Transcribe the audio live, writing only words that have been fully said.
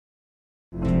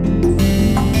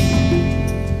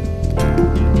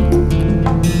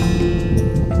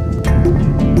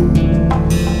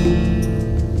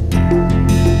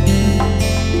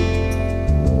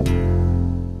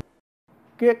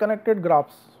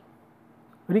graphs.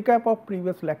 Recap of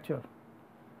previous lecture.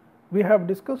 We have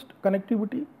discussed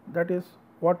connectivity, that is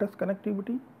vertex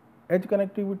connectivity, edge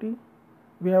connectivity.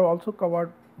 We have also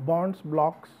covered bonds,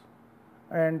 blocks,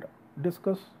 and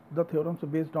discussed the theorems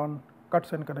based on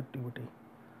cuts and connectivity.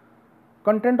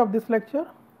 Content of this lecture,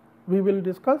 we will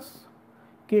discuss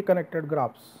K-connected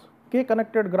graphs.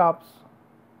 K-connected graphs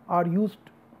are used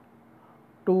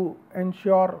to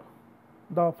ensure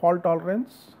the fault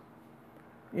tolerance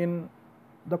in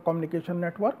the communication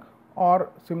network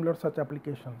or similar such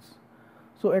applications.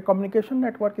 So, a communication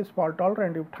network is fault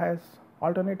tolerant if it has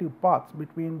alternative paths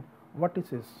between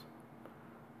vertices.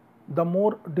 The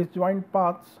more disjoint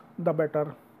paths, the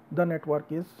better the network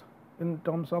is in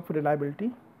terms of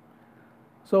reliability.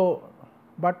 So,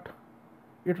 but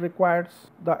it requires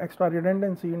the extra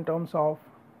redundancy in terms of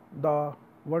the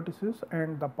vertices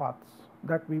and the paths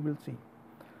that we will see.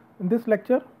 In this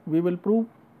lecture, we will prove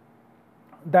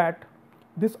that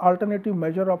this alternative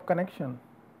measure of connection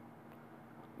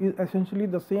is essentially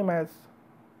the same as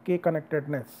K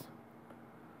connectedness.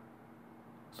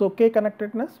 So, K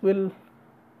connectedness will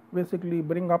basically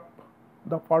bring up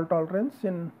the fault tolerance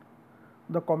in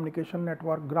the communication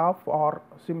network graph or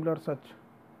similar such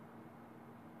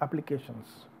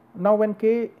applications. Now, when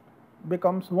K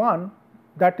becomes 1,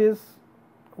 that is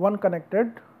one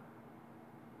connected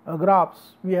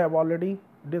graphs we have already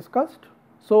discussed.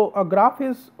 So, a graph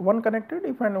is one connected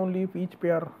if and only if each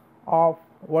pair of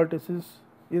vertices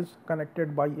is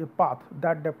connected by a path.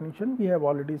 That definition we have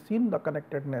already seen the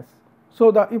connectedness. So,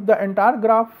 if the entire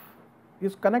graph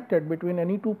is connected between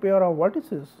any two pair of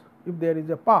vertices, if there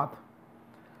is a path,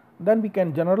 then we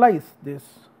can generalize this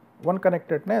one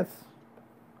connectedness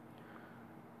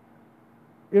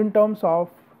in terms of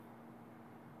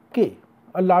K,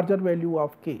 a larger value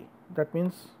of K. That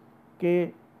means,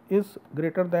 K is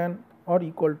greater than or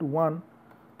equal to 1,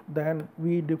 then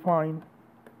we define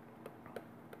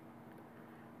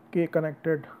K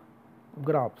connected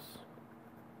graphs.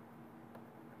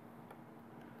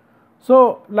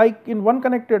 So, like in one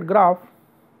connected graph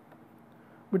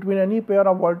between any pair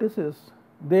of vertices,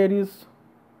 there is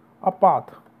a path,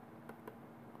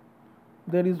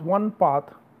 there is one path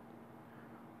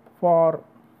for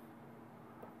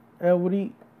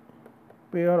every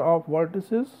pair of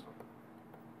vertices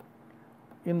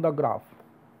in the graph.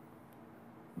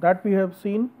 That we have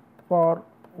seen for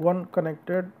one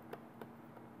connected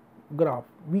graph.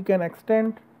 We can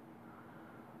extend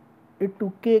it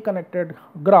to K connected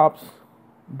graphs.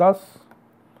 Thus,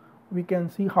 we can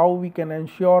see how we can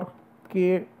ensure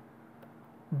K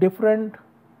different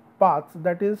paths,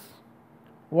 that is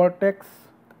vertex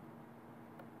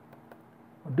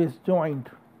disjoint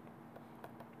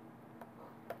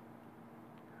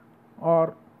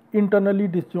or internally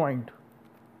disjoint.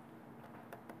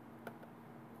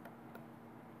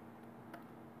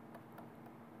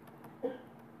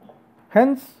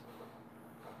 Hence,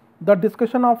 the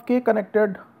discussion of K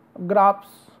connected graphs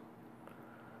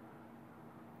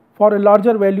for a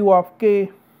larger value of K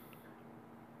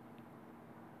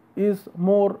is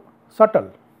more subtle,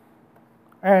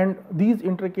 and these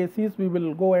intricacies we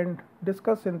will go and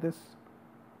discuss in this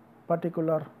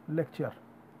particular lecture.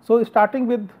 So, starting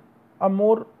with a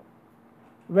more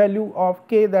value of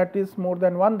K that is more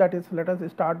than 1, that is, let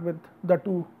us start with the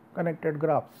two connected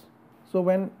graphs. So,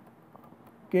 when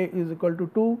K is equal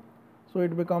to 2, so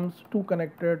it becomes two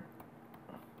connected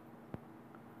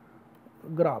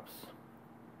graphs.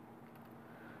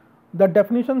 The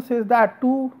definition says that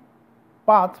two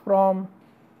paths from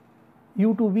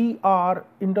U to V are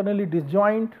internally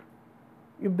disjoint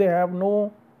if they have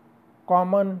no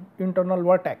common internal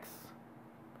vertex.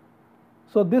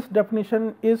 So, this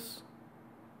definition is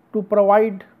to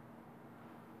provide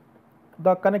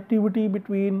the connectivity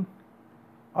between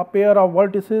a pair of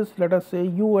vertices, let us say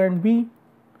U and V,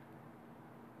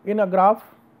 in a graph.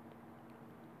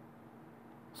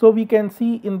 So, we can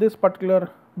see in this particular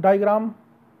diagram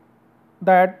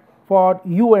that for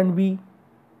U and V,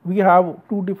 we have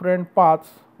two different paths.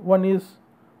 One is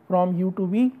from U to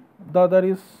V, the other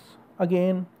is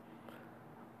again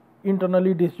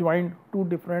internally disjoint. Two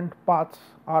different paths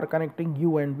are connecting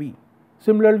U and V.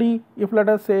 Similarly, if let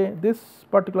us say this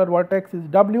particular vertex is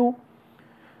W,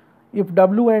 if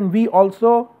W and V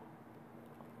also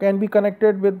can be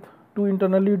connected with two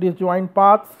internally disjoint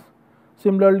paths,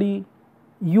 similarly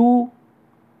U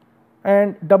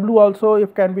and W also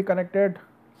if can be connected.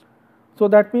 So,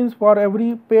 that means for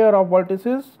every pair of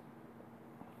vertices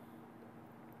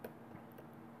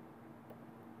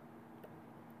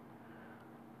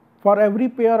for every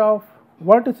pair of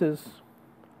vertices,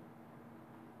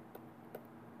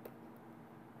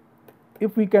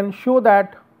 if we can show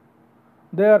that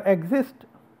there exist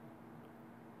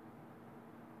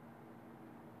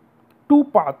two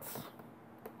paths,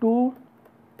 two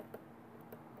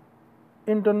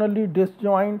internally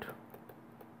disjoint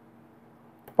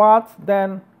paths,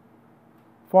 then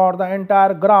for the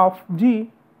entire graph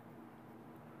G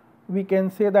we can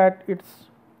say that it is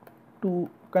two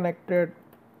connected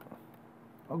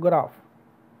graph.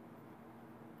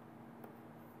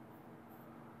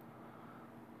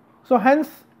 So, hence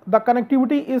the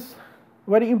connectivity is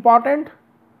very important.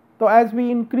 So, as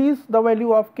we increase the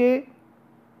value of k,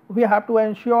 we have to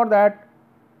ensure that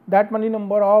that many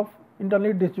number of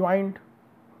internally disjoint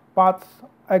paths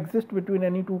exist between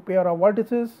any two pair of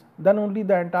vertices, then only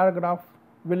the entire graph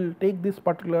will take this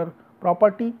particular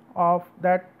property of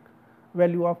that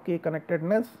value of k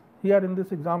connectedness. Here in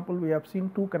this example we have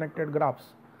seen two connected graphs.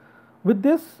 With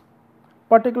this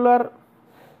particular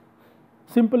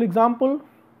simple example,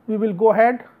 we will go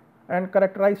ahead and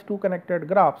characterize two connected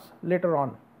graphs later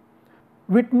on.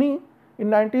 Whitney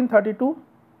in 1932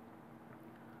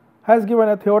 has given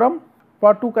a theorem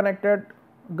for two connected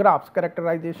graphs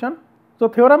characterization. So,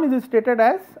 theorem is stated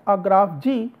as a graph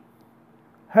G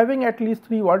having at least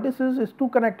three vertices is two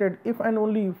connected if and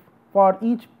only if for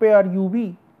each pair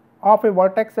UV of a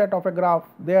vertex set of a graph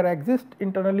there exist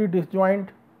internally disjoint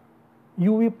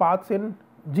UV paths in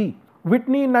G.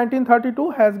 Whitney in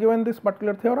 1932 has given this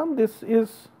particular theorem. This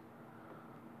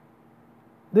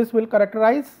will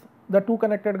characterize the two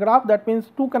connected graph. That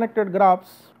means two connected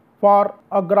graphs for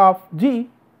a graph G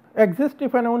exist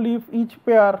if and only if each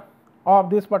pair of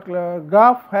this particular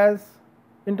graph has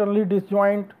internally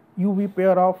disjoint UV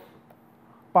pair of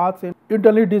paths. In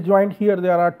internally disjoint, here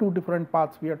there are two different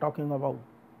paths we are talking about.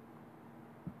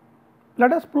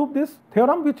 Let us prove this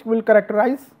theorem, which will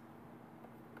characterize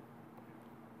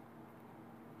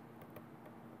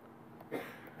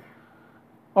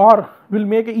or will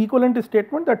make an equivalent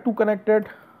statement that two connected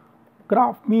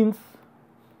graph means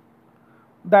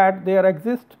that there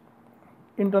exist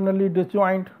internally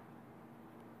disjoint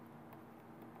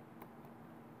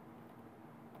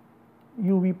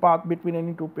UV path between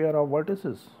any two pair of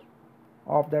vertices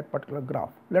of that particular graph.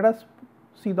 Let us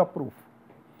see the proof.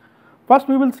 First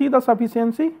we will see the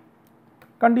sufficiency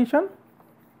condition.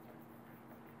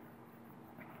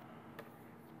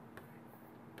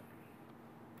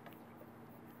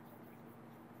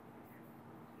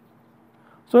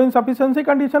 So, in sufficiency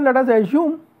condition, let us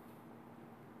assume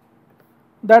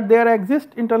that there exist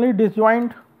internally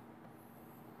disjoint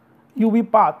UV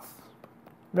paths.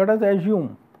 Let us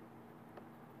assume,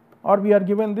 or we are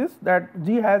given this, that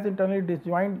G has internally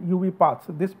disjoint UV paths,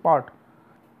 this part.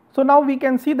 So, now we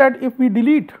can see that if we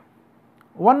delete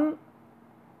one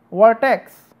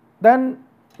vertex, then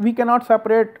we cannot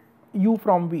separate U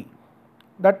from V.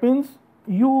 That means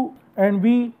U and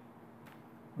V,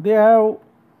 they have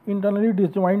internally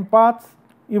disjoint paths.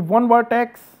 If one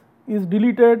vertex is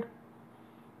deleted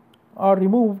or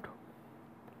removed,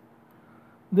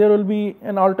 there will be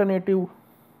an alternative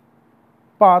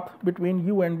path between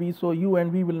U and V. So, U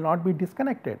and V will not be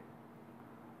disconnected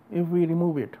if we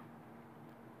remove it.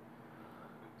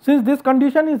 Since this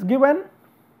condition is given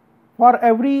for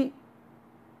every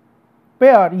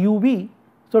pair UV,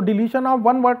 so deletion of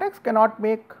one vertex cannot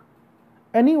make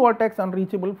any vertex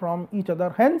unreachable from each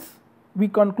other. Hence, we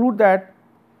conclude that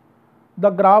the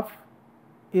graph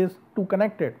is two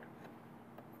connected,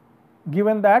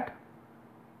 given that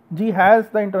G has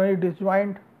the internally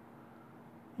disjoint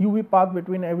UV path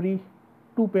between every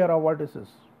two pair of vertices.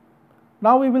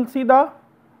 Now, we will see the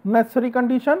necessary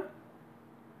condition.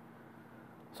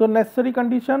 So, necessary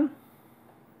condition,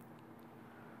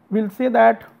 we will say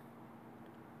that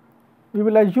we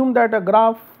will assume that a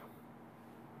graph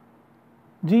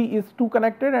G is two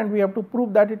connected, and we have to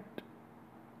prove that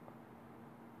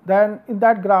then in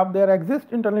that graph there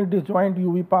exists internally disjoint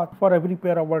UV path for every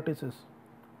pair of vertices.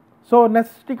 So,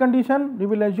 necessity condition, we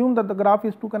will assume that the graph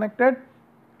is two connected.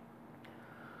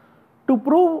 To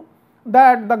prove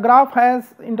that the graph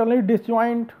has internally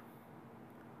disjoint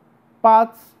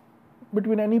paths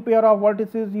between any pair of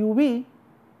vertices UV,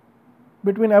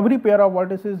 between every pair of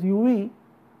vertices UV,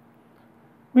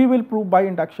 we will prove by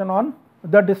induction on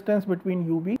the distance between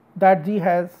UV that G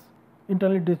has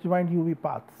internally disjoint UV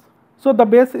paths. So, the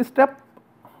base step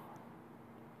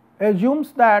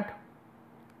assumes that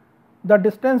the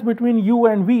distance between U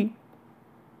and V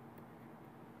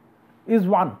is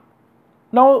 1.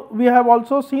 Now, we have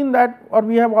also seen that, or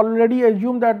we have already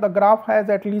assumed that the graph has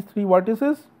at least 3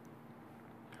 vertices.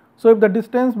 So, if the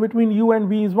distance between U and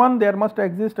V is 1, there must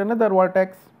exist another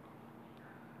vertex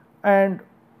and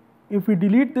if we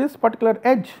delete this particular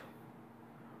edge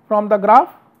from the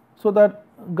graph, so the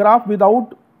graph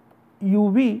without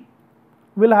uv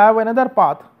will have another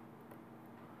path.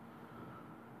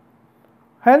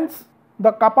 Hence,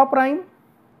 the kappa prime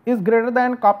is greater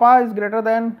than kappa is greater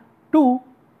than 2.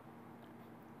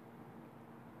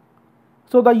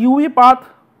 So, the uv path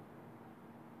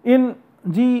in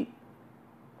G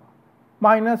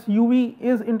minus uv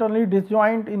is internally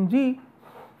disjoint in G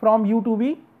from u to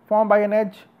v formed by an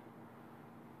edge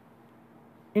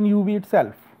in uv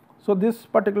itself. So, this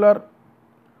particular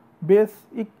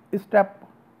basic step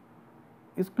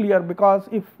is clear, because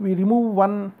if we remove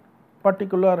one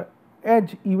particular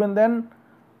edge, even then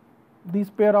this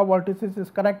pair of vertices is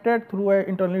connected through a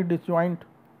internally disjoint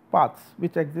paths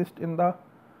which exist in the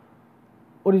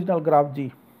original graph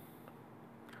G.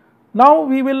 Now,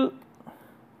 we will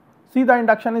see the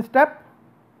induction step,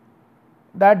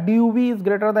 that duv is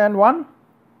greater than 1.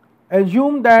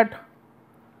 Assume that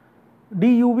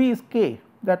duv is k,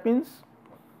 that means,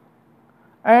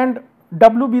 and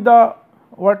w be the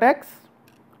vertex.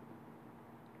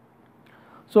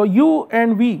 So, u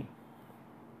and v,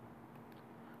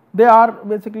 they are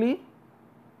basically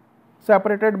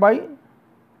separated by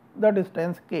the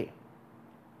distance k,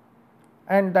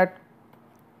 and that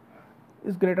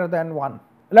is greater than 1.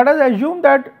 Let us assume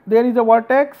that there is a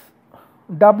vertex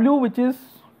w which is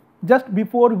just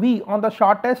before v on the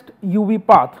shortest uv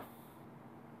path.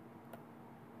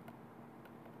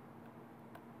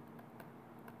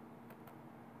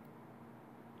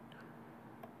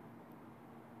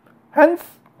 Hence,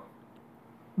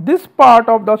 this part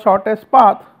of the shortest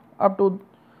path up to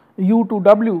u to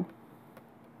w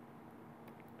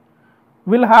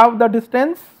will have the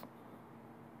distance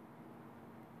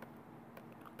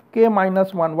k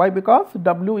minus 1. Why? Because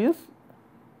w is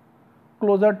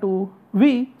closer to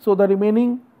v. So, the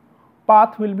remaining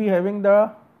path will be having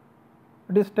the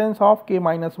distance of k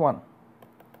minus 1.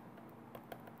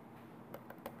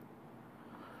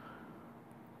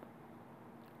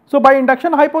 So, by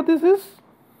induction hypothesis,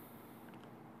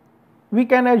 we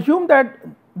can assume that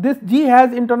this G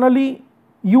has internally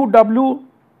uw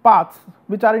paths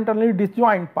which are internally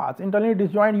disjoint paths, internally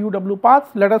disjoint uw paths.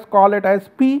 Let us call it as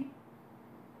P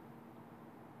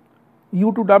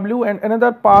u to w, and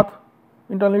another path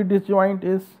internally disjoint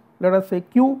is, let us say,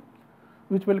 Q,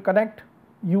 which will connect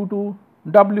u to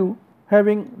w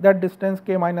having that distance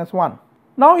k minus 1.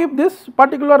 Now, if this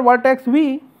particular vertex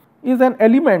V is an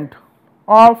element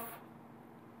of,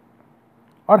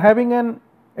 or having an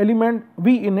element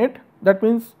V in it, that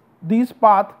means these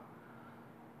path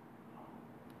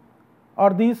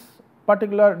or this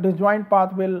particular disjoint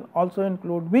path will also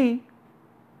include V,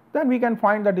 then we can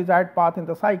find the desired path in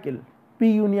the cycle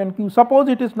P union Q. Suppose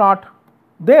it is not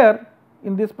there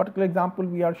in this particular example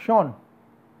we are shown,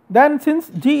 then since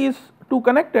G is 2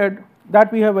 connected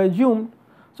that we have assumed,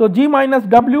 so G minus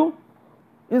W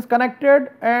is connected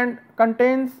and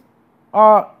contains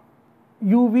a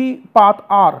uv path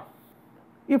R.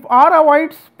 If R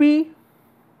avoids P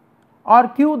or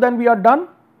Q, then we are done,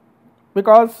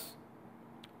 because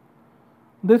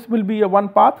this will be a one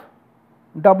path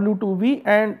W to V,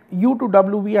 and U to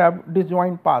W we have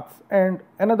disjoint paths, and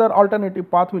another alternative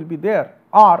path will be there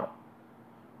R.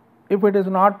 If it is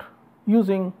not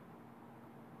using,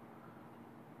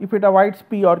 if it avoids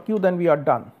P or Q, then we are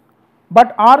done.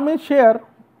 But R may share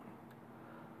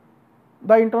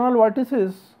the internal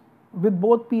vertices with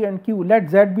both P and Q. Let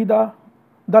Z be the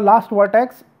last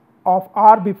vertex of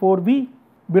R before V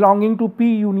belonging to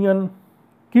P union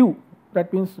Q,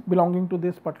 that means belonging to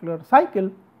this particular cycle.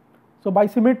 So, by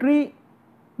symmetry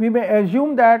we may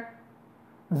assume that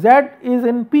Z is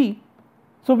in P.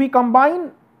 So, we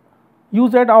combine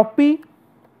uz of P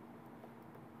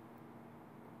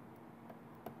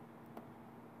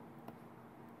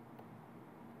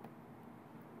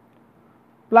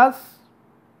plus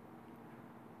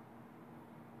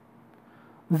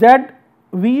Z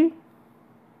V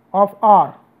of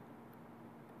R.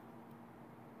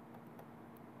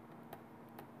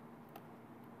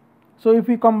 So, if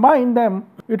we combine them,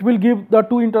 it will give the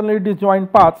two internally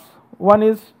disjoint paths. One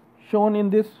is shown in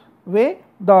this way,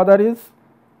 the other is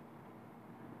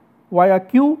via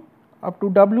Q up to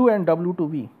W and W to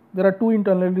V. There are two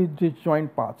internally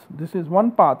disjoint paths. This is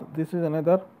one path, this is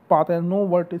another path, and no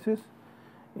vertices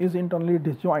is internally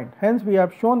disjoint. Hence, we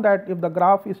have shown that if the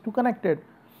graph is two connected,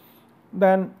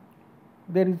 then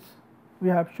there is, we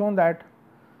have shown that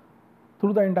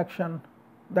through the induction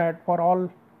that for all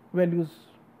values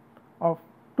of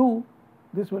 2,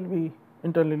 this will be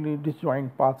internally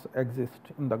disjoint paths exist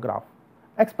in the graph.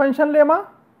 Expansion lemma: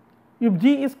 if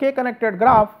G is k connected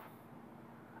graph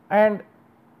and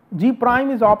G prime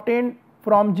is obtained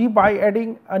from G by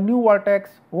adding a new vertex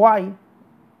y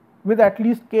with at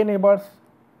least k neighbors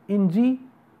in G,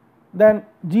 then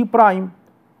G prime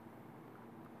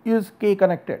is k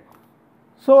connected.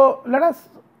 So, let us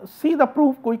see the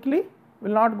proof quickly, we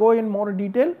will not go in more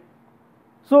detail.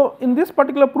 So, in this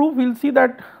particular proof we will see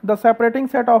that the separating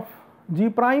set of G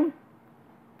prime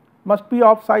must be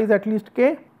of size at least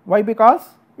k. Why? Because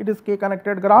it is k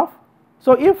connected graph.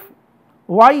 So, if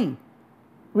y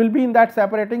will be in that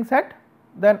separating set,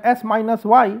 then S minus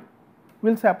y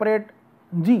will separate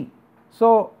G.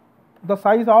 So, the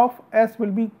size of S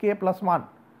will be k plus 1.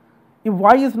 If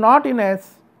y is not in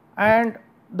S and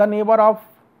the neighbor of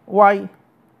y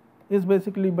is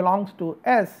basically belongs to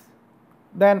S,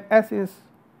 then S is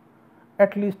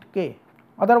at least k.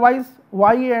 Otherwise,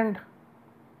 y and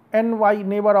ny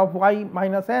neighbor of y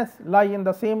minus S lie in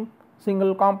the same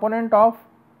single component of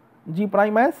G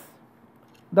prime S.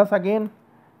 Thus, again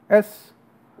S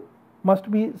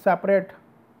must be separate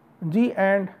G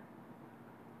and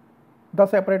the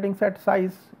separating set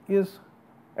size is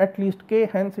at least k,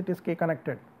 hence it is k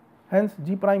connected, hence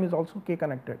G prime is also k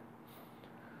connected.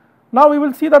 Now, we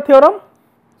will see the theorem.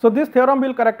 So, this theorem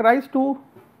will characterize two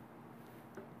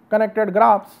connected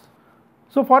graphs.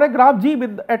 So, for a graph G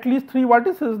with at least 3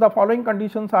 vertices, the following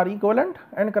conditions are equivalent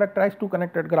and characterize two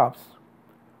connected graphs.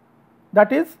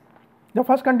 That is, the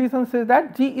first condition says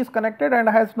that G is connected and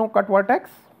has no cut vertex.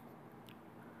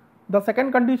 The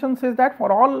second condition says that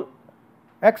for all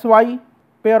x y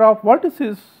pair of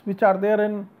vertices which are there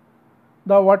in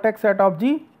the vertex set of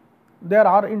G, there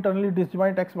are internally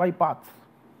disjoint x y paths.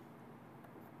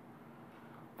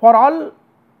 For all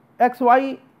x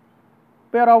y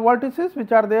pair of vertices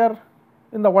which are there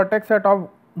in the vertex set of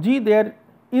G, there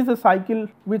is a cycle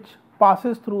which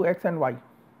passes through x and y.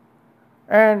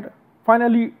 And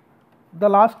finally, the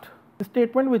last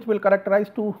statement which will characterize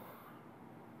two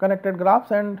connected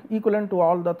graphs and equivalent to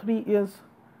all the three is,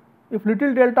 if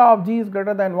little delta of G is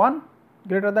greater than 1,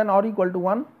 greater than or equal to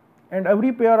 1, and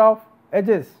every pair of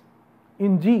edges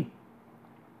in G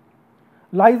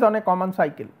lies on a common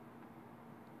cycle,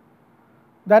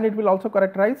 then it will also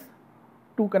characterize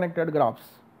two connected graphs.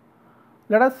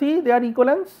 Let us see their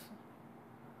equivalence.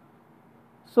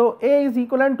 So, A is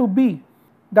equivalent to B,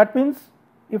 that means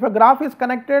if a graph is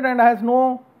connected and has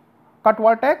no cut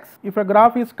vertex, if a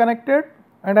graph is connected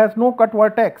and has no cut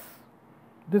vertex,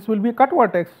 this will be cut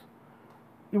vertex.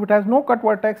 If it has no cut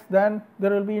vertex, then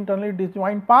there will be internally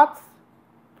disjoint paths.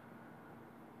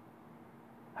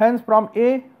 Hence, from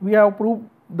A we have proved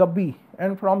the B,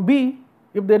 and from B,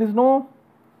 if there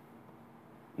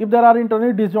are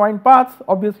internally disjoint paths,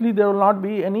 obviously there will not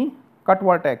be any cut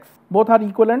vertex, both are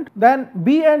equivalent. Then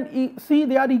B and C,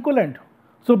 they are equivalent.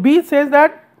 So, B says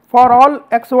that for all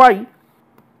x y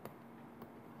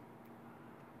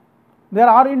there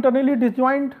are internally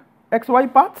disjoint x y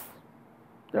paths,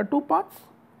 there are two paths,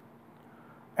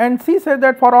 and C says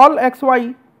that for all x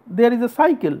y there is a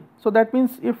cycle. So, that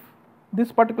means if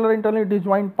this particular internally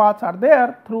disjoint paths are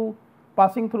there through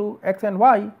passing through x and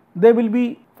y, they will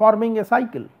be forming a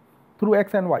cycle through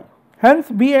x and y.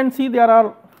 Hence, B and C, they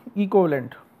are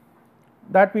equivalent,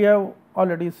 that we have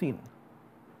already seen.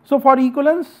 So, for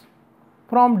equivalence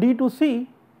from D to C,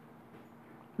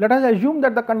 let us assume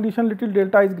that the condition little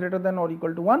delta is greater than or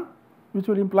equal to 1, which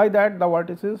will imply that the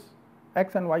vertices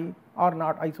x and y are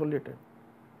not isolated.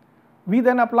 We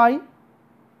then apply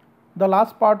the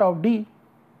last part of D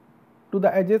to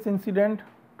the edges incident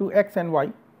to x and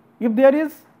y. If there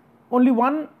is only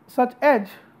one such edge,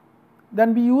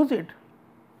 then we use it,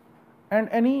 and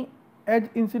any edge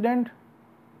incident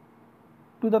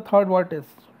to the third vertex.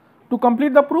 To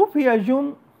complete the proof, we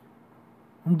assume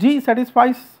G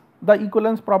satisfies the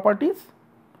equivalence properties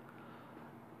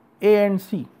A and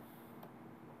C,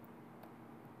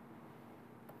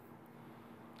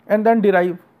 and then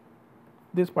derive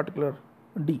this particular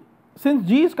D. Since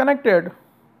G is connected,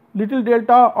 little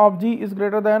delta of G is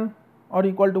greater than or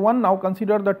equal to 1. Now,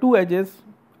 consider the two edges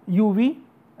u v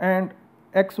and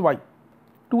x y.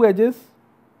 Two edges,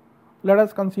 let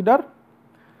us consider.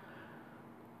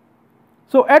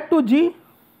 So, add to G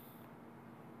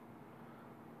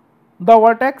the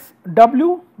vertex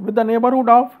W with the neighborhood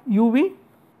of u v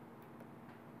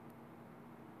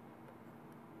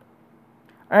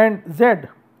and Z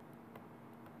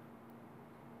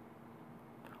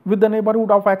with the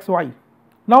neighborhood of x y.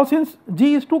 Now, since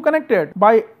G is 2 connected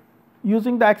by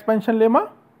using the expansion lemma,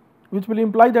 which will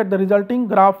imply that the resulting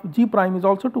graph G prime is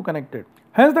also 2 connected.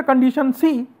 Hence, the condition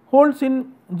C holds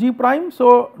in G prime.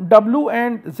 So, W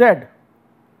and Z,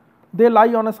 they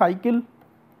lie on a cycle,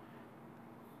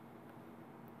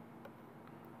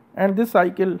 and this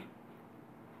cycle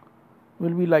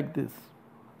will be like this.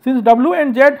 Since W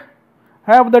and Z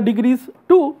have the degrees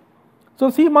 2, so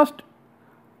C must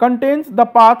contains the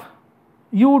path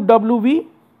U W V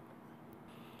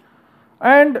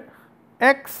and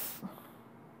X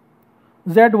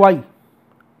Z Y,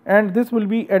 and this will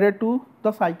be added to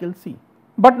the cycle C,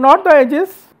 but not the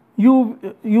edges U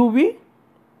V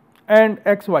and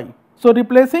X Y. So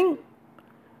replacing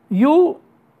U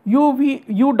V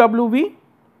U W V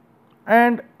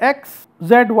and X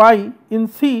Z Y in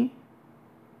C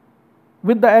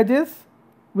with the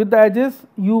edges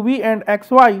U V and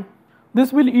X Y,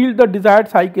 this will yield the desired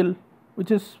cycle,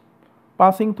 which is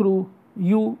passing through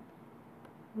U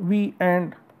V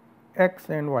and X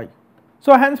and Y.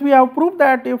 So hence we have proved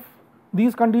that if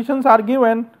these conditions are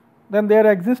given, then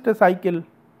there exists a cycle,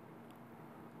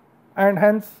 and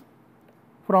hence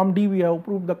from D we have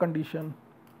proved the condition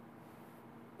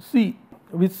C,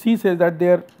 which C says that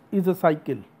there is a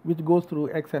cycle which goes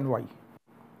through X and Y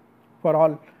for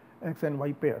all X and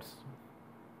Y pairs.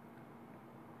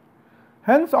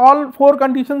 Hence all 4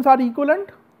 conditions are equivalent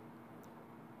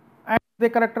and they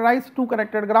characterize 2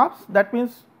 connected graphs. That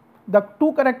means the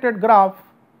 2 connected graph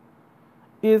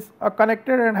is a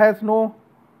connected and has no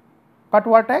cut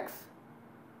vertex.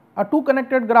 A 2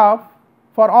 connected graph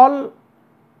for all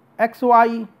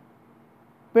XY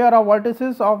pair of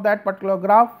vertices of that particular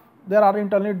graph, there are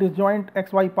internally disjoint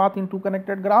XY path in 2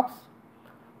 connected graphs.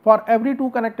 For every 2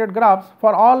 connected graphs,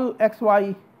 for all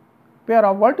XY pair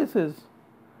of vertices,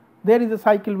 there is a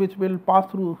cycle which will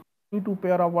pass through any 2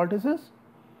 pair of vertices,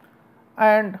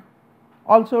 and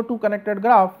also 2 connected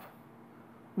graph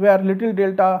where little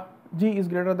delta G is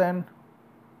greater than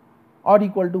or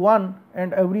equal to 1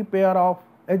 and every pair of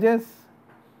edges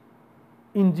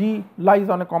in G lies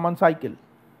on a common cycle.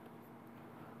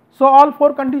 So all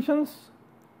 4 conditions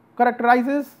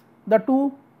characterizes the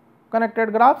 2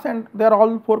 connected graphs, and their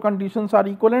all 4 conditions are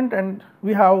equivalent, and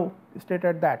we have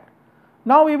stated that.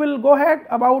 Now we will go ahead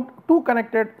about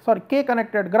K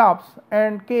connected graphs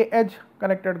and K edge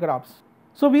connected graphs.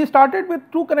 So we started with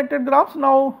 2 connected graphs.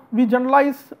 Now we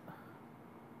generalize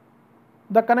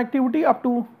the connectivity up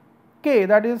to K,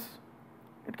 that is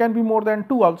it can be more than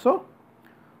 2 also.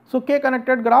 So K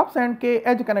connected graphs and K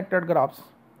edge connected graphs.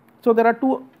 So there are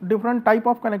 2 different type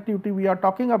of connectivity we are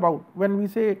talking about. When we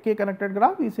say K connected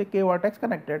graph, we say K vertex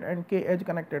connected and K edge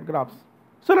connected graphs.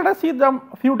 So let us see the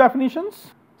few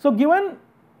definitions. So given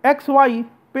XY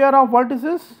pair of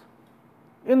vertices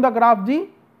in the graph G,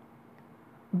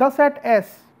 the set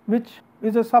S, which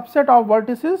is a subset of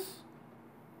vertices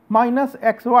minus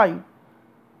XY,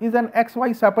 is an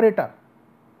XY separator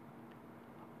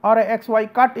or a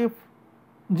XY cut if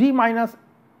G minus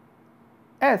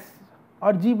S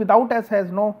or G without S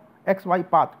has no XY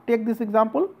path. Take this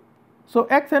example. So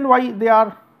X and Y, they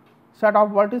are set of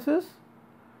vertices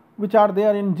which are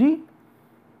there in G.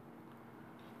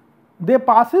 They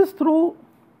passes through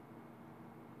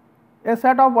a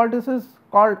set of vertices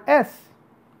called S,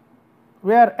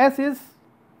 where S is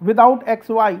without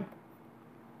XY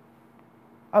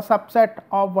a subset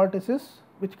of vertices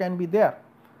which can be there.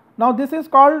 Now this is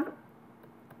called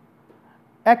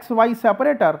XY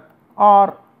separator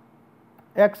or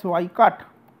XY cut.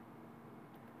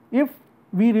 If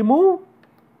we remove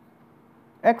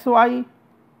if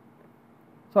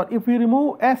we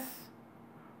remove S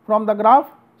from the graph,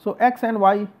 so X and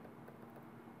Y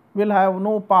will have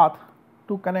no path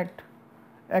to connect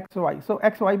XY. So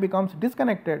XY becomes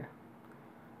disconnected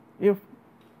if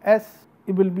S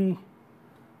will be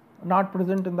not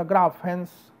present in the graph,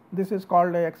 hence this is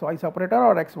called a XY separator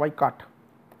or XY cut.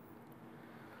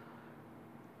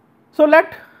 So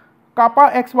let kappa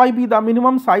XY be the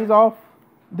minimum size of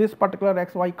this particular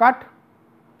XY cut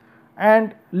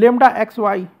and lambda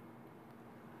XY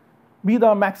be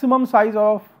the maximum size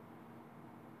of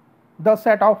the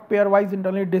set of pairwise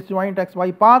internally disjoint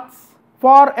XY paths.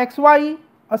 For XY,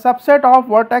 a subset of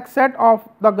vertex set of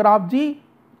the graph G,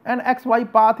 and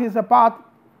XY path is a path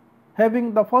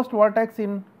having the first vertex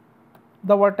in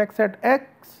the vertex set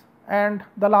X and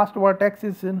the last vertex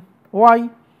is in Y,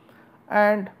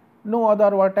 and no other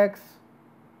vertex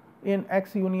in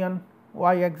X union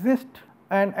Y exist,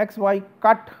 and XY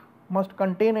cut must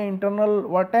contain an internal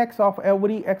vertex of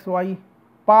every XY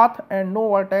path and no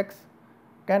vertex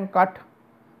can cut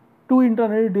 2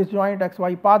 internally disjoint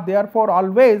XY path. Therefore,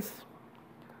 always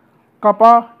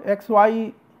kappa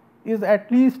XY is at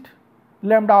least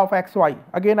lambda of XY.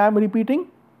 Again I am repeating.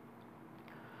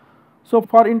 So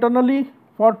for 2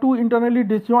 internally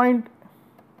disjoint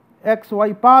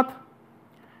XY path,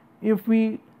 if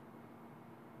we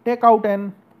take out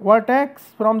an vertex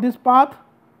from this path,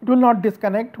 it will not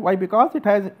disconnect. Why? Because it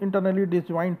has internally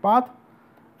disjoint path,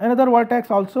 another vertex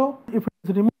also. If it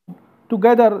is removed,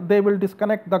 together they will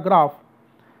disconnect the graph.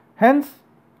 Hence,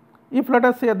 if let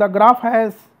us say the graph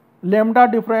has lambda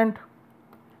different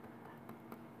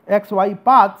xy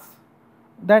paths,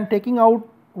 then taking out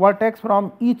vertex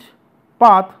from each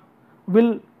path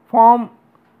will form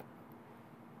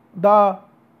the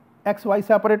xy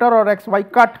separator or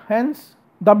xy cut. Hence,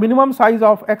 the minimum size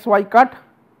of xy cut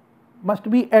must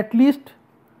be at least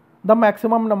the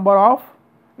maximum number of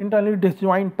internally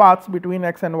disjoint paths between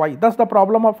x and y. Thus, the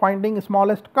problem of finding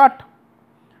smallest cut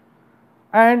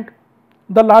and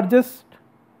the largest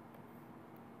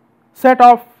set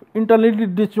of internally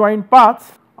disjoint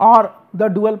paths are the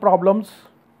dual problems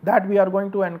that we are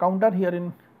going to encounter here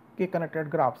in K-connected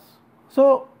graphs.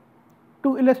 So,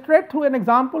 to illustrate through an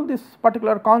example this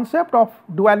particular concept of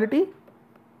duality,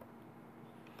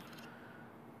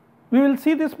 we will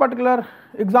see this particular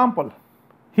example.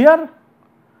 Here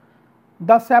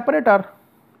the separator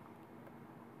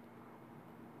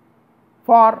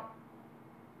for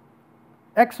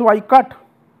xy cut,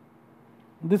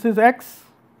 this is x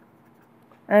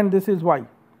and this is y.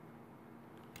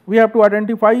 We have to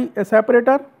identify a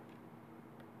separator.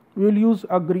 We will use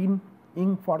a green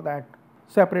ink for that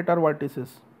separator vertices.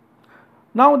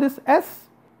 Now, this S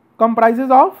comprises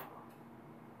of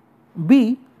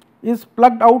B is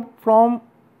plugged out from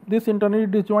this internally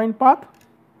disjoint path,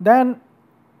 then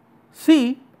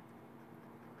C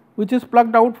which is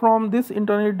plugged out from this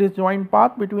internally disjoint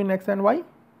path between x and y,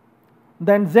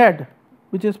 then Z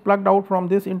which is plugged out from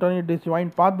this internally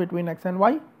disjoint path between x and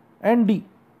y, and D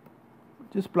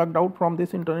which is plugged out from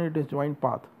this internally disjoint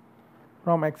path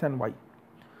from x and y.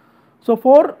 So,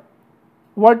 4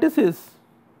 vertices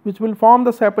which will form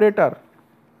the separator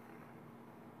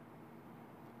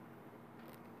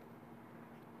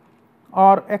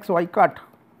or xy cut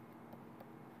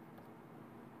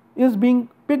is being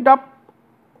picked up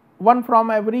one from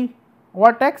every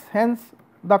vertex. Hence,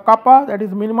 the kappa, that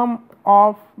is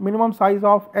minimum size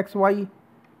of xy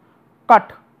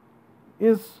cut,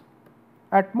 is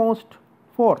at most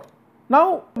 4.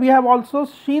 Now, we have also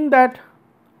seen that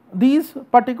these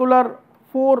particular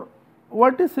 4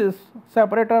 vertices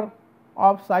separator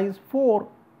of size 4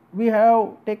 we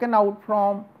have taken out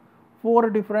from 4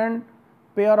 different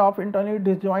pair of internally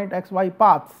disjoint xy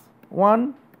paths,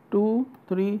 1, 2,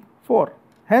 3, 4.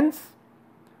 Hence,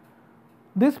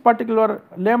 this particular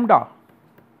lambda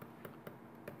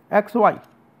xy,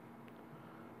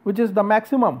 which is the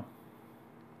maximum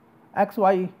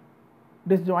xy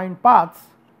disjoint paths,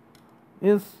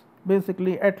 is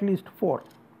basically at least 4.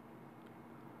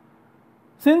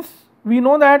 Since we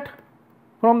know that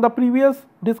from the previous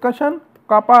discussion,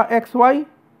 kappa xy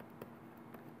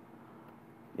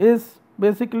is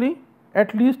basically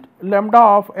at least lambda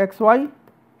of xy,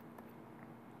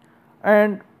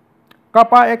 and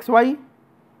kappa xy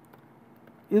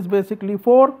is basically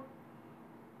 4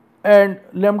 and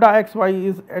lambda xy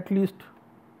is at least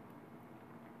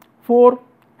 4.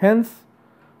 Hence,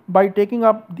 by taking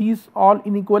up these all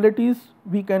inequalities,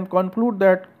 we can conclude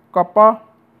that kappa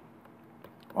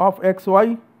of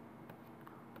xy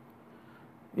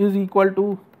is equal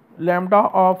to lambda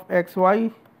of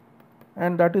xy,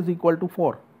 and that is equal to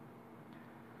 4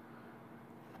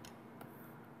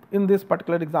 in this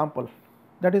particular example.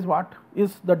 That is what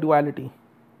is the duality.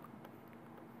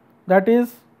 That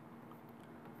is,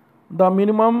 the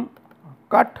minimum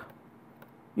cut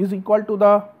is equal to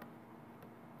the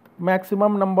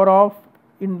maximum number of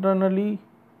internally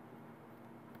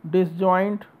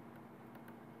disjoint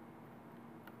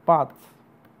paths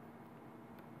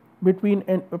between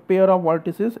a pair of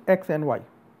vertices x and y.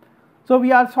 So,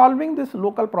 we are solving this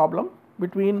local problem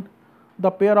between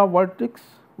the pair of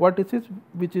vertices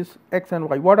which is x and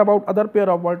y. What about other pair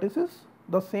of vertices?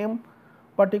 The same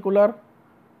particular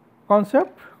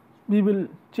concept we will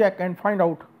check and find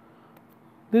out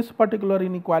this particular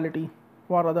inequality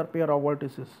for other pair of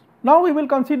vertices. Now, we will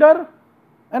consider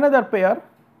another pair,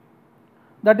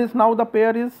 that is, now the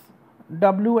pair is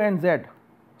w and z.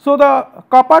 So, the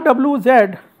kappa w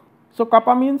z, so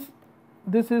kappa means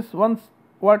this is one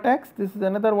vertex, this is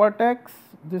another vertex,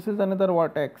 this is another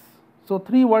vertex. So,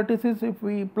 3 vertices if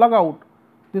we plug out,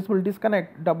 this will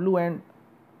disconnect w and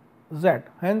z.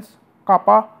 Hence,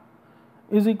 kappa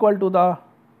is equal to the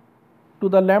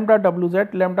lambda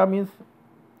wz. Lambda means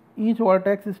each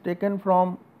vertex is taken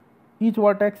from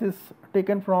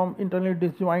internally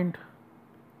disjoint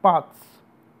paths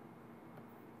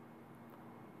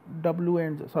w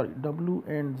and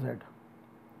z.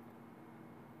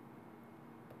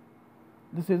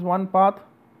 This is one path,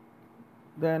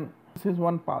 then this is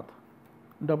one path,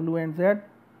 w and z,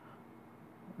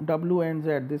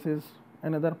 this is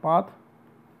another path,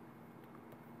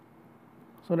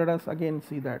 So, let us again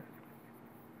see that.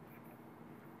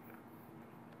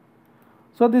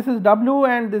 So, this is W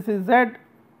and this is Z.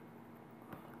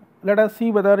 Let us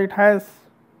see whether it has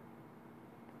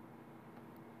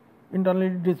internally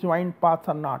disjoint paths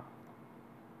or not.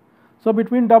 So,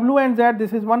 between W and Z,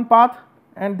 this is one path,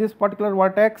 and this particular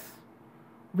vertex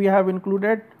we have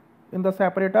included in the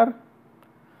separator.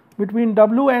 Between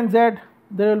W and Z,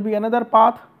 there will be another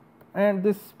path, and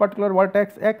this particular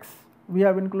vertex X we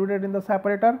have included in the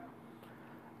separator.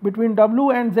 Between W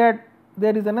and Z,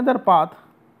 there is another path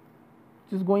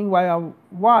which is going via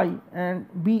Y, and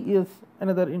B is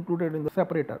another included in the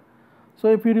separator. So,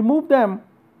 if you remove them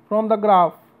from the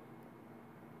graph,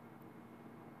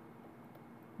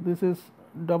 this is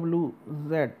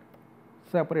WZ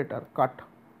separator cut.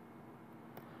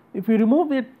 If you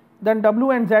remove it, then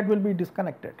W and Z will be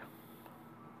disconnected.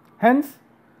 Hence,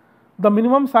 the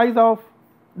minimum size of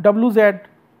WZ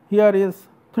here is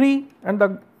 3, and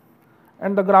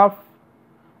the graph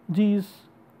G is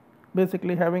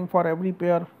basically having for every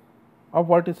pair of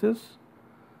vertices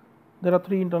there are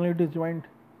 3 internally disjoint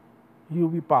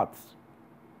UV paths.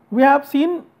 We have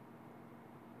seen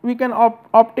we can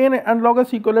obtain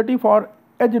analogous equality for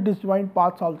edge disjoint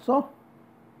paths also,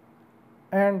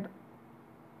 and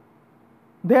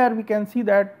there we can see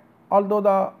that although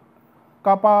the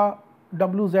kappa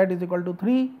WZ is equal to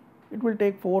 3, it will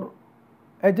take 4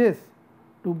 edges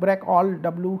to break all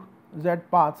WZ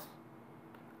paths,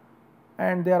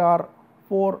 and there are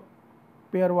 4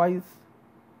 pairwise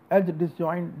edge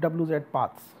disjoint WZ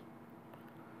paths.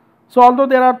 So, although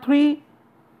there are 3,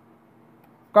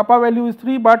 kappa value is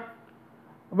 3, but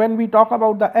when we talk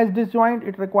about the edge disjoint,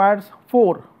 it requires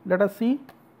 4. Let us see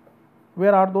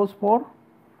where are those 4.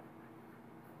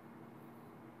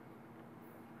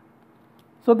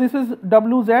 So, this is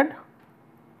WZ.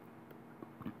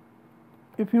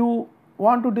 If you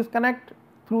want to disconnect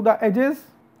through the edges,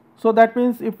 so that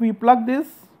means if we plug this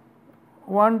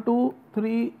 1, 2,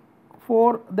 3,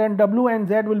 4, then W and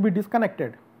Z will be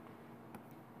disconnected,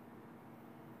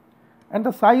 and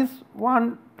the size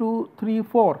 1, 2, 3,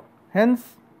 4.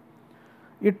 Hence,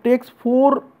 it takes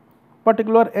 4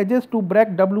 particular edges to break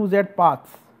WZ paths,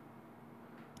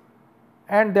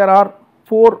 and there are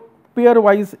 4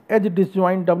 pairwise edge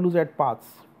disjoint WZ paths.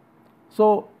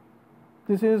 So,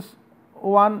 this is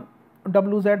one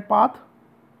WZ path,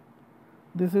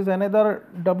 this is another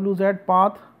WZ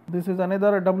path, this is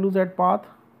another WZ path,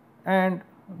 and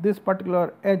this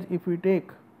particular edge if we take.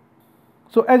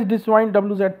 So, edge disjoint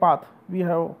WZ path we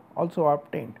have also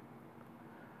obtained.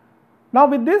 Now,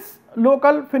 with this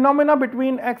local phenomena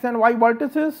between x and y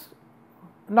vertices,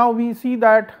 now we see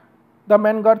that the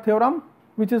Menger theorem,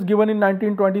 which is given in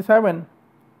 1927,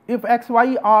 if x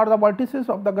y are the vertices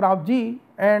of the graph G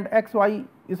and x y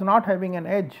is not having an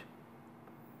edge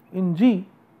in G,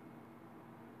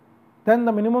 then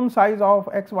the minimum size of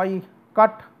x y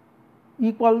cut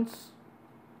equals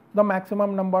the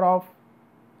maximum number of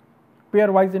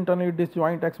pairwise internally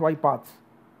disjoint x y paths.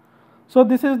 So,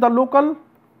 this is the local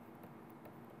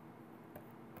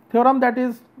theorem, that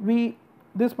is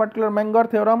this particular Menger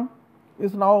theorem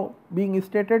is now being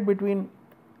stated between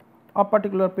a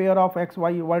particular pair of x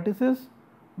y vertices,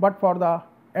 but for the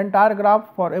entire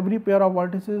graph, for every pair of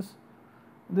vertices,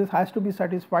 this has to be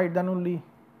satisfied, then only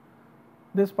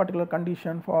this particular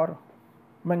condition for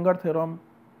Menger theorem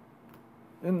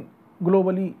in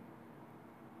globally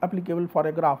applicable for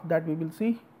a graph, that we will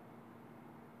see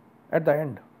at the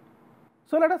end.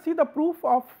 So, let us see the proof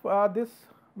of this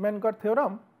Menger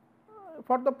theorem.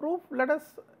 For the proof, let us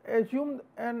assume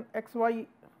an x y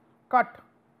cut,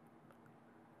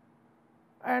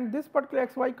 and this particular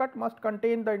x y cut must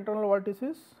contain the internal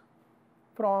vertices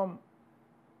from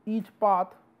each path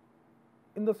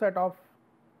in the set of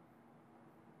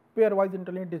pairwise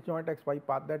internally disjoint x y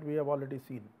path that we have already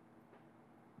seen.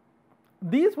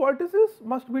 These vertices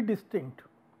must be distinct.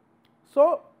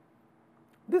 So,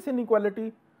 this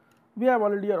inequality we have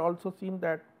already also seen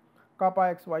that kappa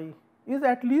x y is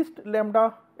at least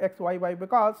lambda x y y,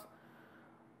 because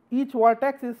each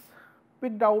vertex is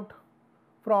picked out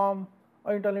from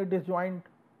an internally disjoint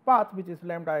path which is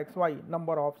lambda x y,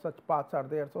 number of such paths are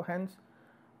there. So, hence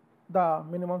the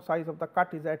minimum size of the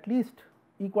cut is at least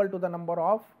equal to the number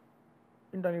of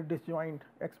internally disjoint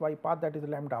x y path, that is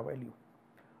lambda value.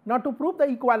 Now, to prove the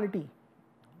equality,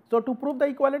 so to prove the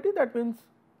equality, that means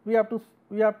we have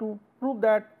to prove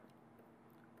that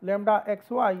lambda x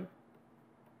y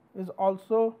is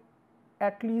also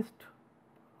at least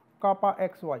kappa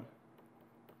x y.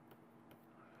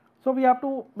 So, we have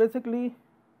to basically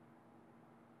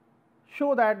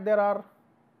show that there are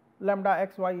lambda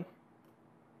x y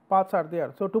paths are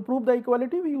there. So, to prove the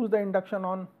equality, we use the induction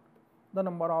on the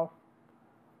number of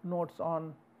nodes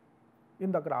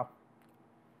in the graph.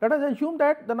 Let us assume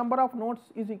that the number of nodes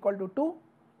is equal to 2,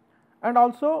 and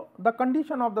also the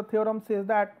condition of the theorem says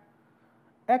that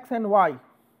x and y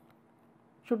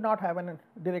should not have a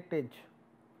direct edge.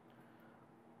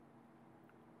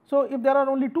 So, if there are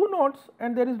only 2 nodes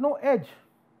and there is no edge,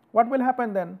 what will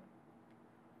happen then?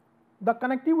 The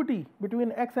connectivity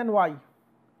between x and y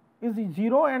is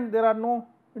 0 and there are no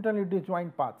internally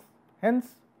disjoint paths. Hence,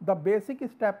 the basic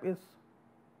step is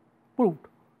proved.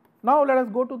 Now, let us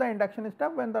go to the induction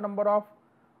step when the number of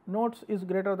nodes is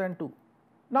greater than 2.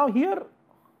 Now, here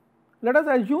let us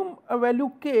assume a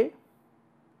value k,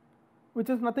 which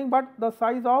is nothing but the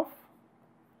size of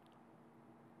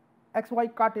x y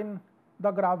cut in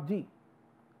the graph G,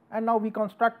 and now we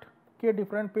construct k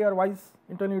different pairwise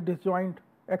internally disjoint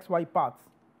x y paths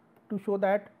to show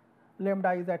that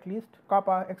lambda is at least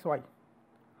kappa x y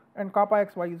and kappa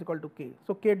x y is equal to k.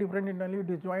 So, k different internally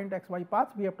disjoint x y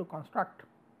paths we have to construct,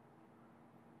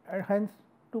 and hence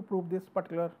to prove this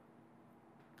particular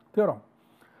theorem.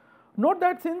 Note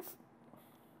that since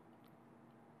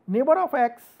neighbor of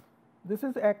x, this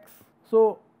is x,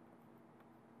 so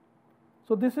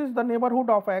this is the neighborhood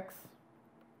of x,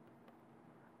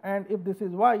 and if this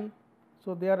is y,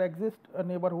 so there exists a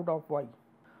neighborhood of y.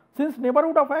 Since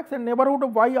neighborhood of x and neighborhood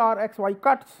of y are x y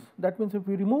cuts, that means if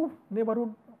we remove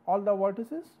neighborhood, all the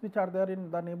vertices which are there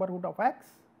in the neighborhood of x,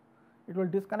 it will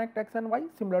disconnect x and y.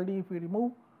 Similarly, if we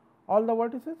remove all the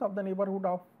vertices of the neighborhood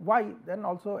of y, then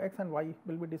also x and y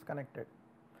will be disconnected.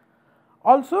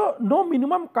 Also, no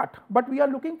minimum cut, but we are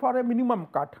looking for a minimum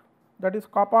cut, that is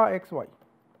kappa x y.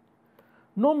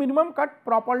 No minimum cut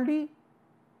properly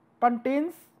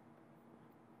contains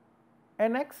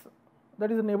n x,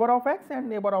 that is a neighbor of x and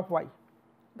neighbor of y,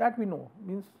 that we know,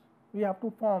 means we have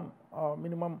to form a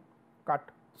minimum cut.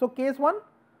 So, case 1,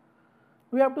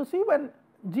 we have to see when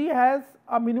G has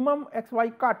a minimum x y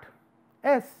cut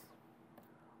S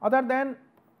other than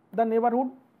the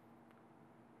neighborhood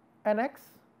n x,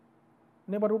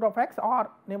 neighborhood of x or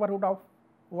neighborhood of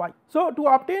y. So, to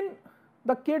obtain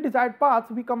the k desired paths,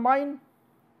 we combine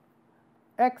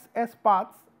x s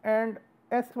paths and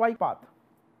s y path.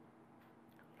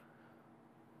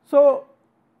 So,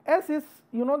 S is,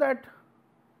 you know, that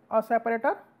a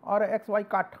separator or a x y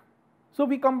cut. So,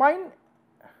 we combine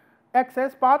x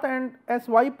s path and s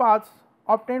y paths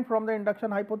obtained from the induction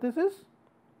hypothesis,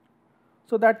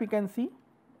 so that we can see.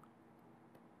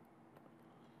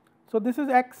 So, this is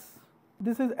x,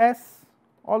 this is s,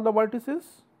 all the vertices,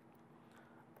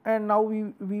 and now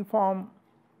we form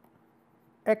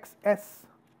x s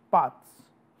paths.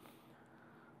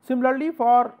 Similarly,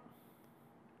 for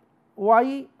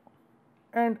y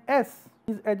and s,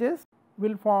 these edges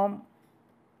will form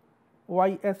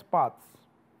y s paths.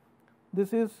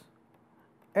 This is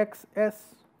x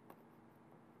s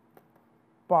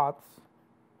paths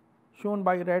shown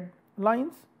by red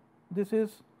lines. This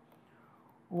is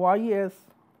y s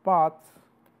paths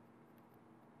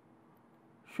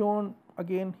shown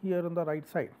again here on the right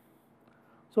side.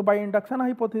 So, by induction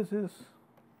hypothesis,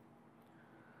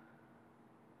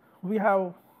 we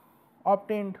have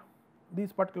obtained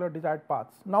these particular desired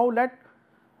paths. Now, let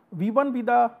V1 be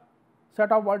the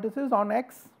set of vertices on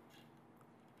x,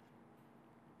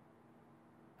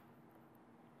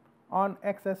 on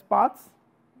x s paths.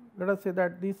 Let us say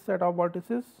that this set of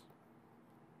vertices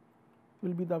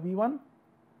will be the V1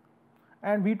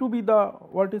 and V2 be the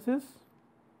vertices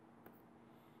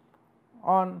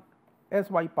on s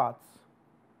y paths.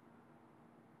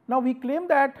 Now, we claim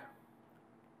that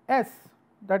S,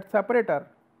 that separator,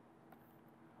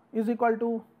 is equal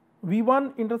to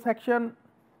V1 intersection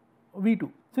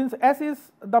V2. Since S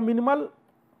is the minimal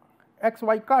x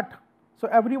y cut, so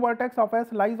every vertex of S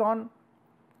lies on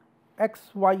x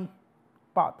y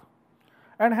path,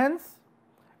 and hence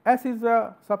S is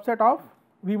a subset of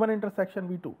V1 intersection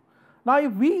V2. Now,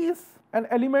 if V is an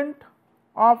element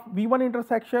of V1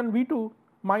 intersection V2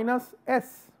 minus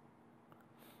S,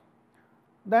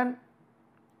 then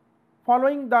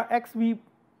following the x v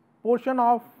portion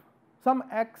of some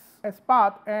x s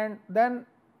path and then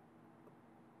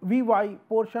v y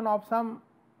portion of some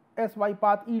s y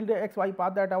path yield a x y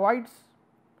path that avoids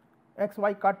x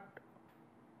y cut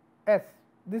S.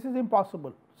 This is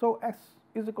impossible. So, S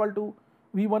is equal to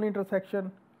V1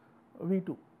 intersection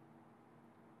V2.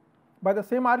 By the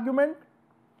same argument,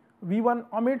 V1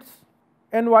 omits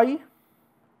ny,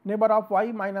 neighbor of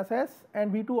y minus S,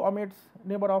 and V2 omits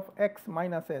neighbor of x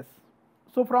minus S.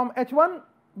 So, from H1,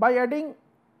 by adding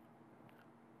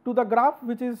to the graph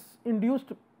which is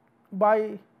induced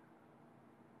by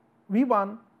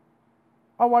V1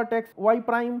 a vertex y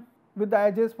prime with the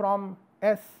edges from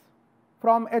S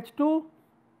from H2,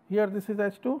 here this is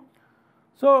H2.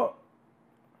 So,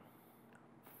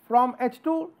 from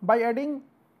H2 by adding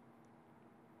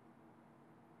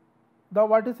the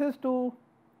vertices to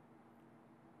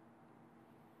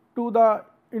the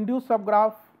induced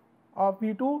subgraph of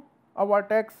V2, a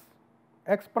vertex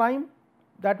x prime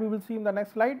that we will see in the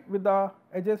next slide with the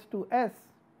edges to S.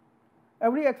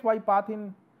 Every xy path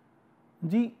in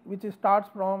G which starts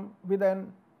from with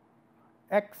an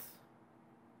x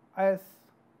as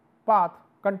path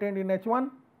contained in H1.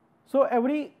 So,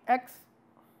 every x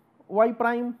y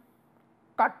prime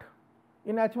cut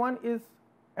in H1 is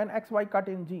an xy cut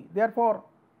in G. Therefore,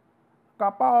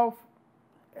 kappa of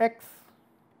x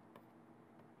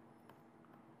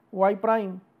y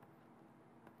prime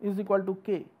is equal to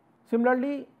k.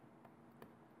 Similarly,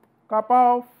 kappa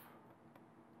of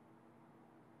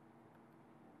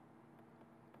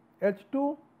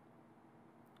H2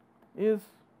 is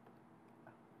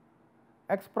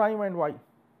x prime and y,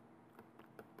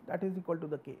 that is equal to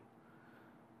the k.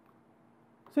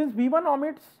 Since V1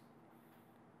 omits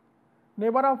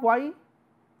neighbor of y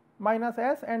minus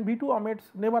S and V2 omits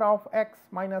neighbor of x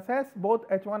minus S, both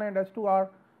H1 and H2 are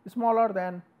smaller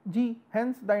than G,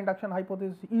 hence the induction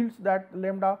hypothesis yields that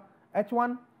lambda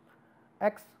H1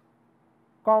 x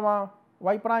comma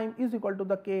y prime is equal to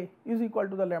the k is equal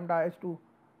to the lambda H2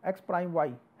 x prime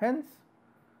y. Hence,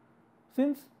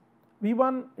 since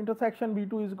V1 intersection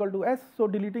V2 is equal to S, so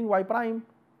deleting y prime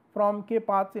from k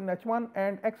paths in H1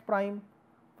 and x prime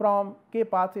from k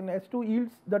paths in H2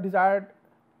 yields the desired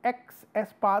x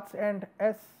s paths and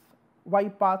s y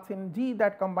paths in G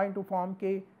that combine to form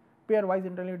k pairwise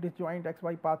internally disjoint x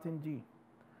y paths in G.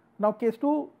 Now, case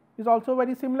 2 is also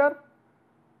very similar.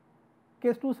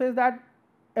 Case 2 says that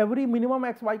every minimum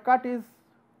x y cut is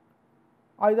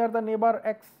either the neighbor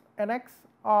x n x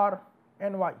or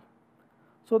n y.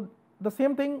 So, the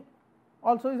same thing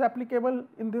also is applicable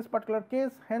in this particular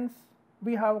case, hence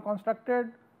we have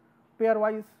constructed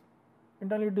pairwise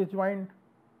internally disjoint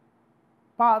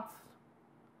paths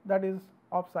that is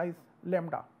of size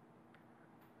lambda,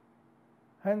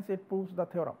 hence it proves the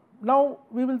theorem. Now,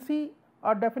 we will see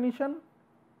a definition.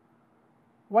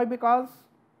 Why? Because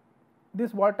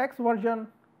this vertex version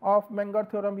of Menger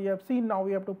theorem we have seen, now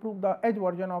we have to prove the edge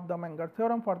version of the Menger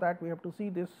theorem. For that we have to see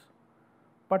this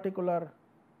particular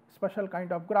special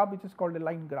kind of graph which is called a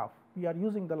line graph. We are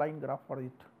using the line graph for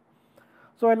it.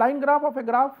 So, a line graph of a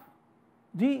graph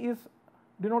G is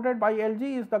denoted by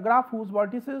LG is the graph whose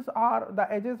vertices are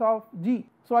the edges of G.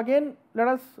 So, again let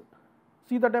us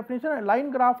see the definition. A line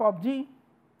graph of G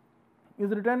is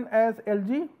written as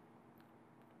LG,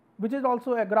 which is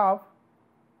also a graph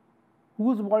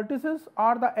whose vertices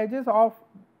are the edges of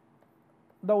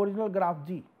the original graph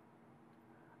G,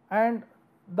 and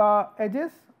the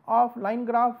edges of line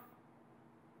graph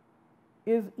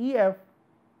is EF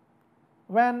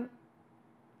when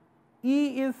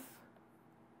E is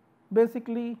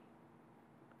basically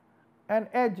an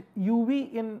edge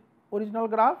UV in original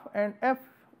graph and F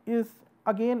is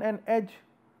again an edge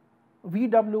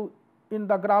VW in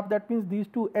the graph. That means these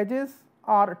two edges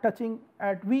are touching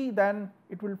at V, then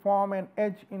it will form an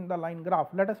edge in the line graph.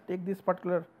 Let us take this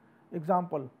particular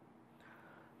example.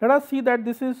 Let us see that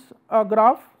this is a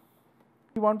graph.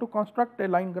 We want to construct a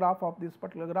line graph of this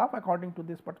particular graph according to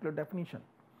this particular definition.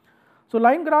 So,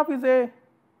 line graph is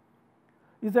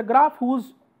a graph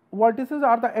whose vertices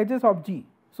are the edges of G.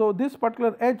 So, this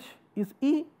particular edge is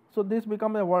E. So, this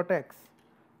becomes a vertex.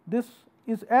 This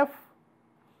is F.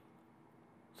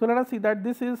 So, let us see that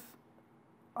this is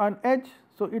an edge.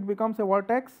 So, it becomes a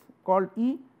vertex called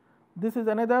E. This is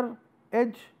another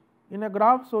edge in a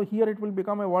graph. So, here it will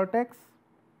become a vertex,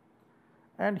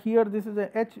 and here this is a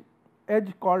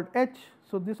edge called H.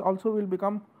 So, this also will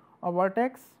become a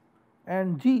vertex,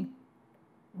 and G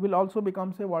will also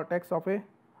becomes a vertex of a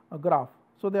graph.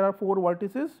 So, there are 4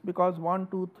 vertices because 1,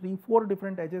 2, 3, 4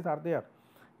 different edges are there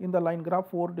in the line graph,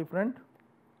 4 different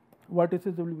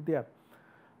vertices will be there.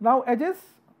 Now, edges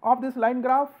of this line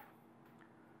graph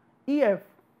EF,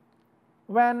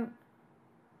 when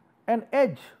an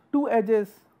edge, 2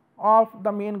 edges of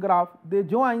the main graph they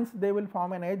joins, they will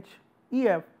form an edge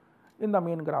EF in the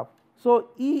main graph. So,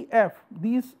 EF,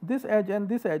 this edge and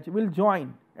this edge will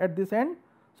join at this end.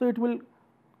 So, it will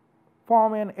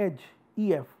form an edge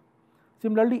EF.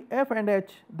 Similarly, F and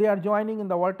H, they are joining in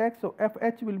the vertex. So,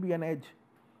 FH will be an edge.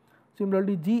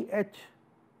 Similarly, GH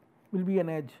will be an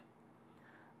edge.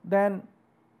 Then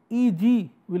EG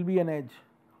will be an edge.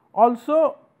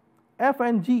 Also, F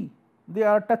and G, they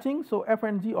are touching. So, F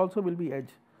and G also will be edge.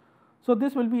 So,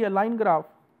 this will be a line graph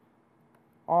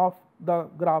of the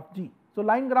graph G. So,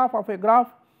 line graph of a graph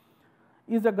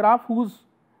is a graph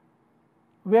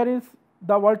where is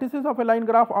the vertices of a line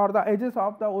graph are the edges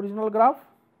of the original graph,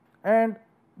 and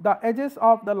the edges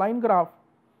of the line graph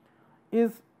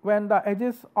is when the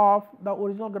edges of the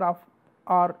original graph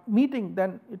are meeting,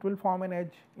 then it will form an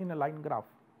edge in a line graph.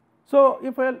 So,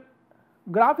 if a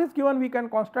graph is given, we can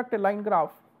construct a line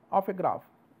graph of a graph.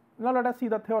 Now, let us see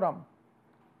the theorem.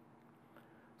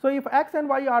 So, if x and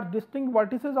y are distinct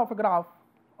vertices of a graph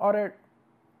or a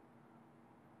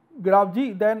graph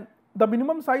G, then the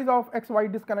minimum size of x y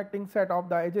disconnecting set of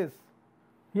the edges,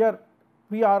 here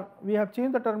we have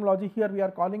changed the terminology, here we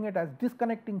are calling it as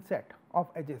disconnecting set of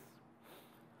edges.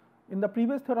 In the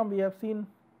previous theorem we have seen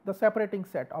the separating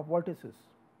set of vertices.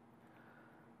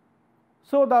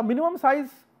 So, the minimum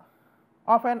size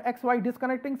of an x y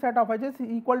disconnecting set of edges is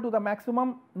equal to the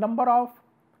maximum number of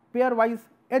pairwise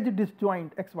edge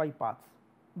disjoint x y paths.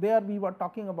 There we were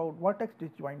talking about vertex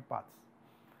disjoint paths.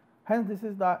 Hence, this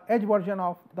is the edge version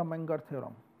of the Menger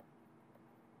theorem.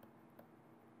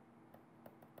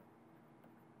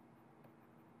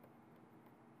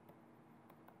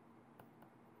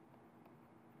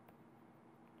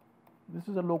 This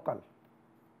is a local.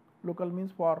 Local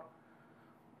means for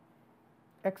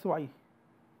x y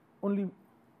only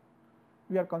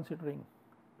we are considering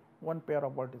one pair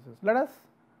of vertices. Let us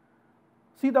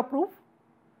see the proof.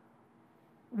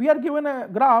 We are given a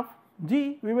graph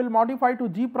G, we will modify to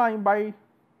G prime by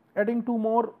adding two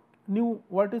more new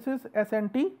vertices S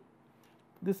and T,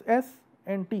 this S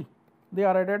and T, they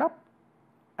are added up,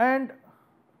 and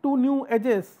two new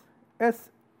edges S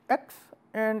x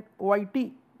and y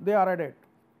t, they are added.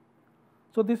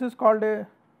 So, this is called a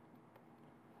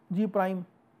G prime.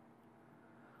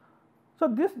 So,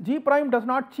 this G prime does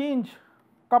not change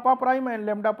kappa prime and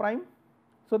lambda prime.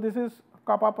 So, this is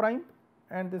kappa prime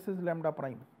and this is lambda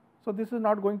prime. So, this is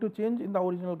not going to change in the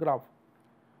original graph,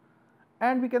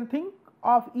 and we can think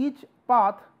of each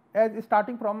path as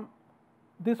starting from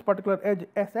this particular edge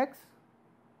S x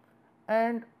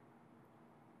and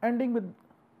ending with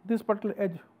this particular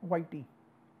edge y t.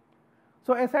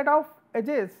 So, a set of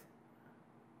edges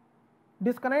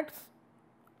disconnects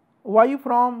y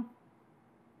from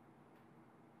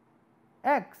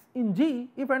x in G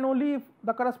if and only if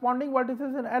the corresponding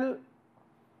vertices in L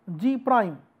G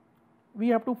prime, we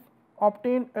have to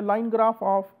obtain a line graph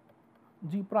of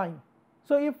G prime.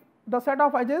 So, if the set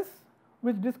of edges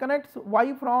which disconnects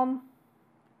y from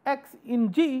x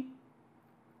in G,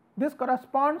 this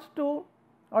corresponds to,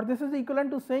 or this is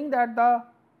equivalent to saying that the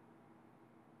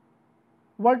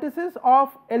vertices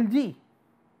of L G,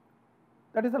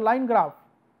 that is a line graph,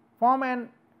 form an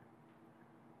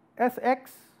S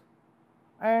x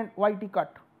and y t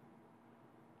cut.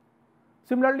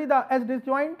 Similarly, the edge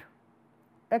disjoint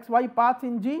x y paths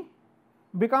in G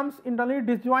becomes internally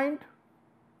disjoint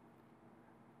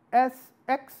S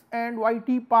x and y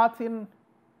t paths in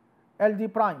L G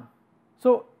prime.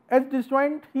 So, edge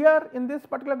disjoint here in this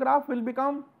particular graph will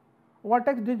become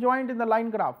vertex disjoint in the line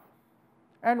graph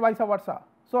and vice versa.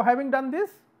 So, having done this,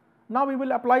 now we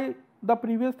will apply the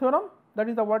previous theorem, that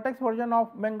is the vertex version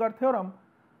of Menger theorem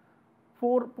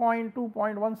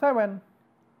 4.2.17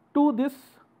 to this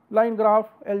line graph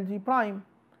L G prime,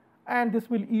 and this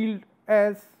will yield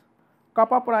as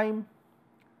kappa prime.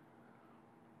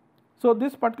 So,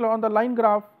 this particular on the line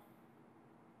graph,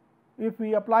 if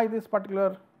we apply this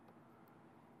particular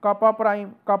kappa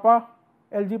prime, kappa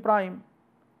L G prime,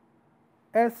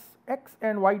 S x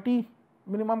and y t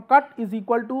minimum cut is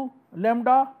equal to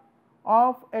lambda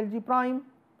of L G prime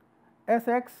S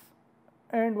x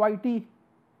and y t.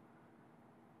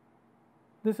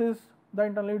 This is the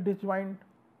internally disjoint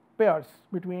pairs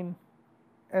between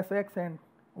S x and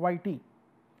y t,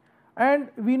 and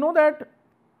we know that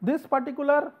this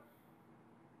particular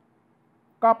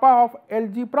kappa of L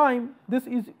G prime, this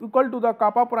is equal to the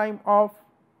kappa prime of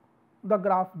the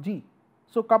graph G.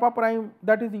 So, kappa prime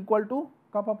that is equal to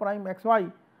kappa prime x y.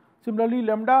 Similarly,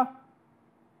 lambda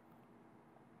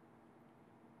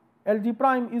L G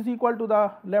prime is equal to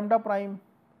the lambda prime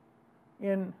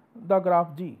in the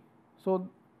graph G. So,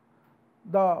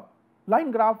 the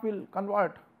line graph will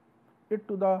convert it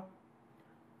to the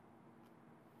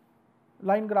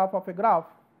line graph of a graph,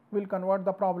 will convert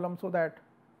the problem so that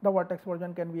the vertex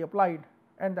version can be applied,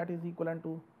 and that is equivalent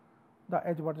to the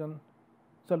edge version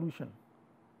solution.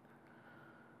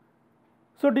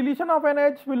 So, deletion of an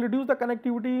edge will reduce the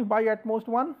connectivity by at most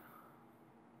 1.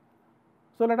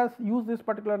 So, let us use this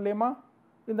particular lemma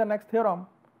in the next theorem,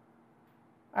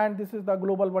 and this is the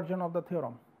global version of the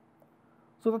theorem.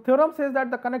 So, the theorem says that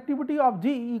the connectivity of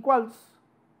G equals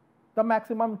the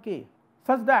maximum k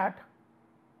such that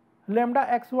lambda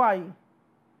x y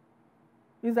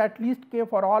is at least k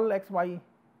for all x y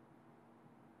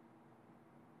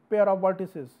pair of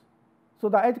vertices. So,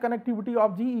 the edge connectivity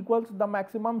of G equals the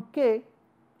maximum k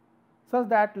such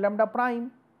that lambda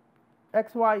prime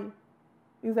x y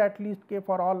is at least k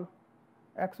for all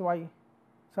x y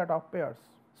set of pairs.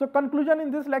 So, conclusion: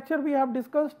 in this lecture we have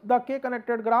discussed the k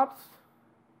connected graphs,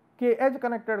 k edge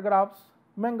connected graphs,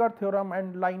 Menger theorem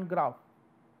and line graph.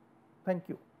 Thank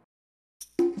you.